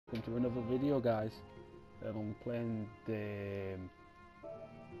welcome to another video, guys. I'm playing the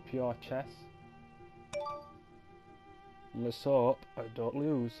pure chess. Let's hope I don't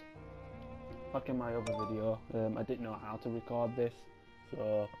lose. Like in my other video, I didn't know how to record this,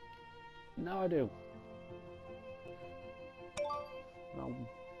 so now I do. I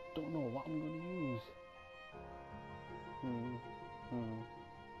don't know what I'm going to use.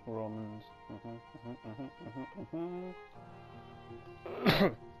 Romans.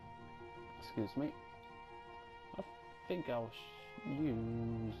 Excuse me. I think I'll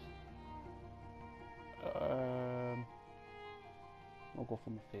use. I'll go for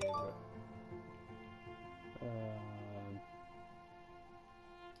my favourite.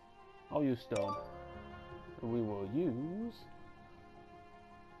 I'll use stone. We will use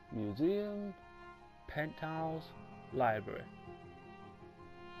museum, penthouse, library.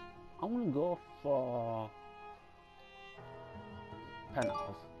 I'm gonna go for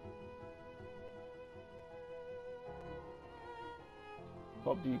penthouse.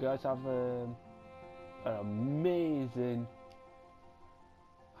 Hope you guys have an amazing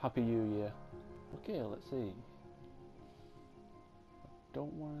Happy New Year. Okay, let's see. I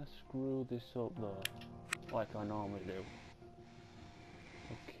don't want to screw this up though, like I normally do.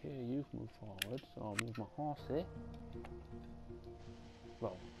 Okay, you've moved forward, so I'll move my horse here.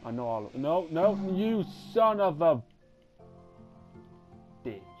 Well, I know I'll... No, you son of a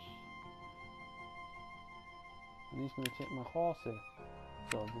bitch. And he's going to take my horse here.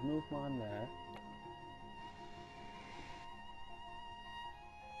 So I'll remove mine there.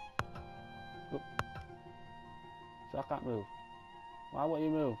 Oop. So I can't move. Why won't you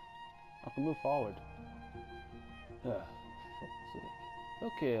move? I can move forward. Ugh, fuck's sake.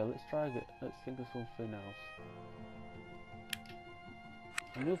 Okay, let's try it. Let's think of something else.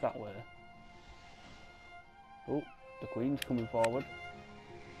 I'll move that way. Oh, the queen's coming forward.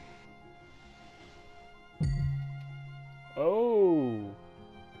 Oh!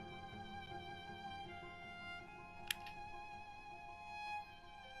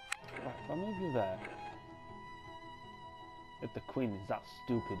 Right, if I move you there, if the queen is that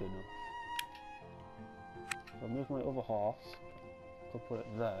stupid enough, if I move my other horse, I'll put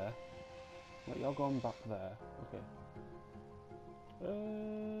it there. Right, you're going back there. Okay.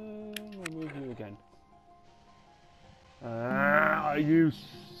 I'll move you again. Ah, you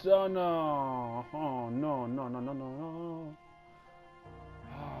son of... Oh, no.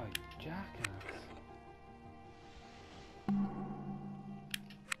 Oh, you jackass.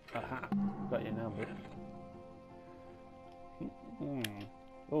 Aha, got you now, but...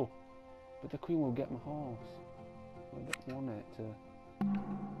 Oh, but the queen will get my horse. I don't want it to...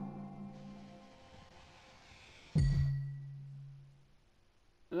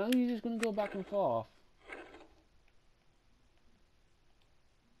 Now you're just going to go back and forth.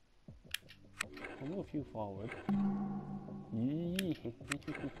 I'll move you forward.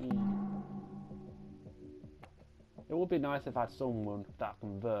 It would be nice if I had someone that can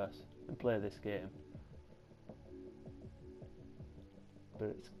converse and play this game.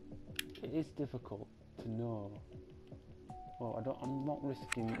 But it is difficult to know. Well, I'm not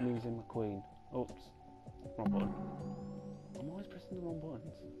risking losing my queen. Oops. Wrong button. I'm always pressing the wrong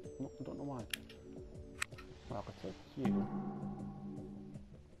buttons. I don't know why. Well, I could take you.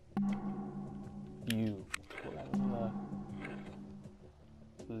 You. Whatever.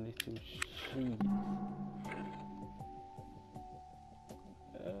 Little sheep.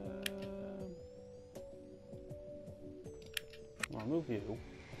 Well, I'll move you.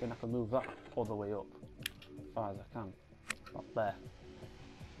 Then I can move that all the way up. As far as I can. Up there.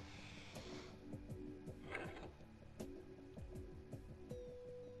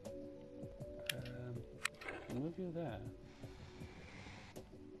 Move you there.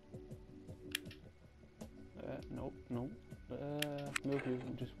 Nope. Move you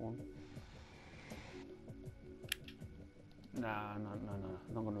just one. Nah,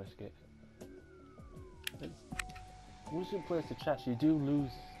 not gonna risk it. Once you place the chess, you do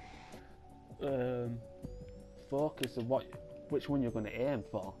lose focus of which one you're going to aim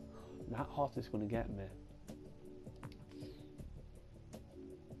for. That horse is going to get me.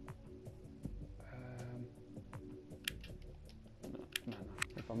 No.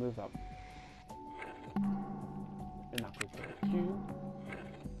 If I move that, then I could take you.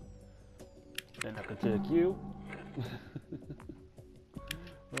 Then I could take you.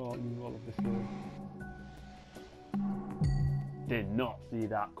 Oh, all of this game. Did not see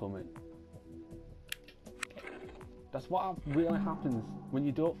that coming. That's what really happens when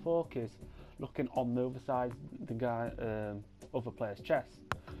you don't focus looking on the other side, the guy, other player's chess.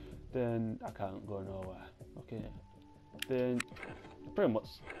 Then I can't go nowhere. Okay. Then Pretty much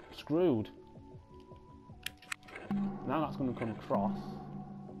screwed. Now that's going to come across.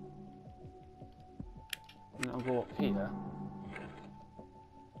 And I'll go up here.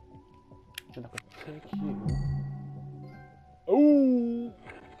 Then I could take you. Ooh!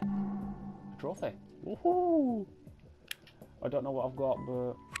 Trophy. Woohoo! I don't know what I've got,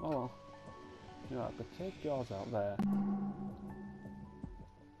 but oh well. You know, I could take yours out there.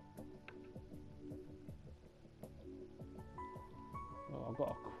 Well, I've got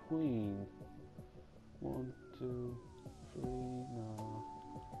a queen. 1, 2, 3, no.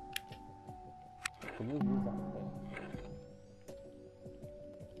 I can move you that way.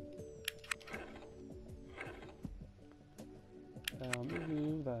 I'll move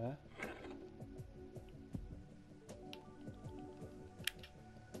you there.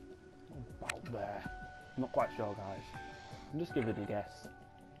 About there. I'm not quite sure, guys. I'm just giving it a guess.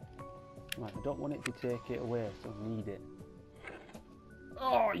 Right, I don't want it to take it away, so I need it.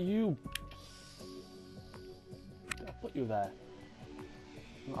 Oh, you! I'll put you there.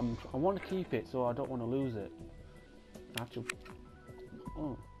 I want to keep it, so I don't want to lose it. I have to.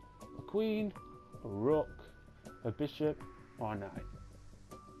 Oh, a queen, a rook, a bishop, or a knight.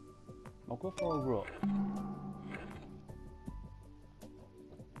 I'll go for a rook.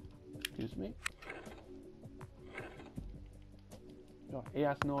 Excuse me. Oh, he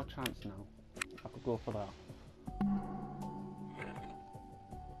has no chance now. I could go for that.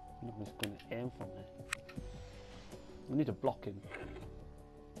 No, he's going to aim for me. We need to block him.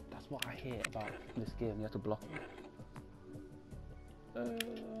 That's what I hate about this game. You have to block him.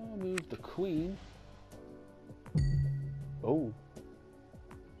 Move the queen. Oh.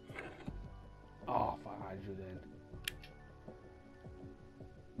 Oh, if I had you then.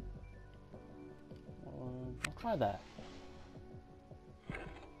 I'll try that.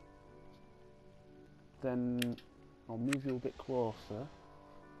 Then I'll move you a bit closer.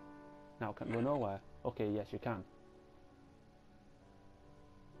 Now can go nowhere. Okay, yes you can.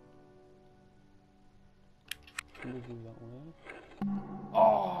 Move you that way.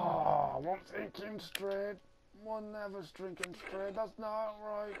 Oh, one thinking straight. One never drinking straight. That's not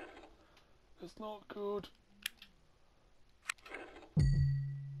right. It's not good.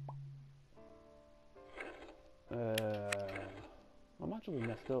 I'm actually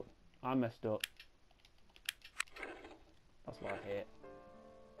messed up. I messed up. That's what I hate.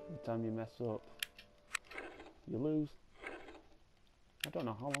 Every time you mess up, you lose. I don't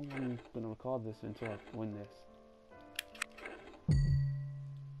know how long I'm going to record this until I win this.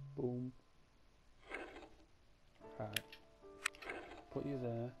 Boom. Right. Put you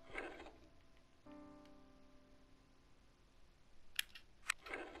there.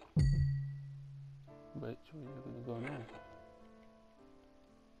 Which way are you going to go now?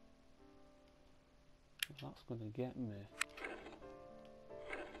 That's going to get me.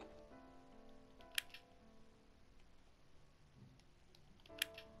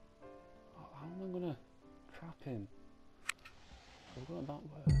 Oh, how am I going to trap him? I've got that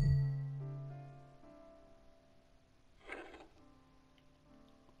way.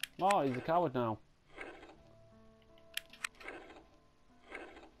 Oh, he's a coward now.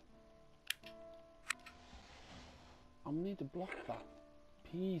 I need to block that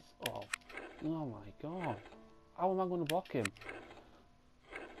piece of. Oh my god. How am I going to block him?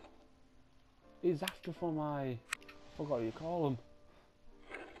 He's after for my. I forgot what you call him.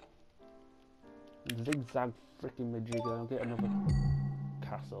 Zigzag freaking majigger. I'll get another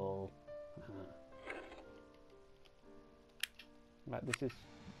castle. Right, this is.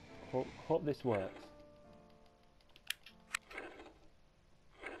 Hope this works.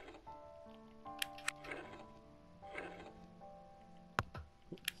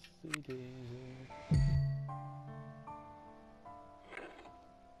 Oopsie daisy.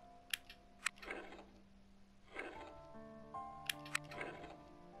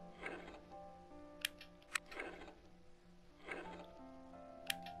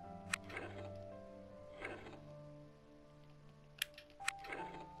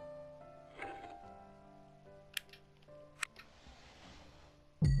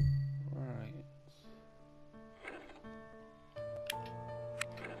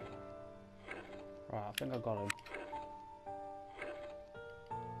 Right, I think I got him.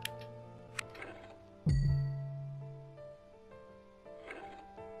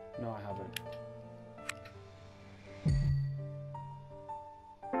 No, I haven't.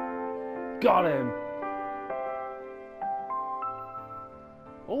 Got him!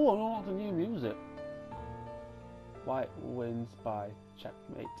 Oh, I unlocked a new music. White wins by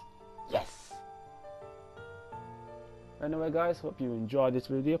checkmate. Yes! Anyway guys, hope you enjoyed this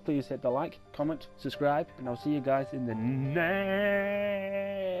video. Please hit the like, comment, subscribe, and I'll see you guys in the next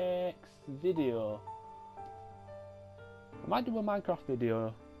video. I might do a Minecraft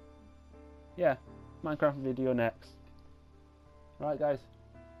video. Yeah, Minecraft video next. Alright guys,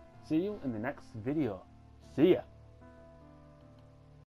 see you in the next video. See ya!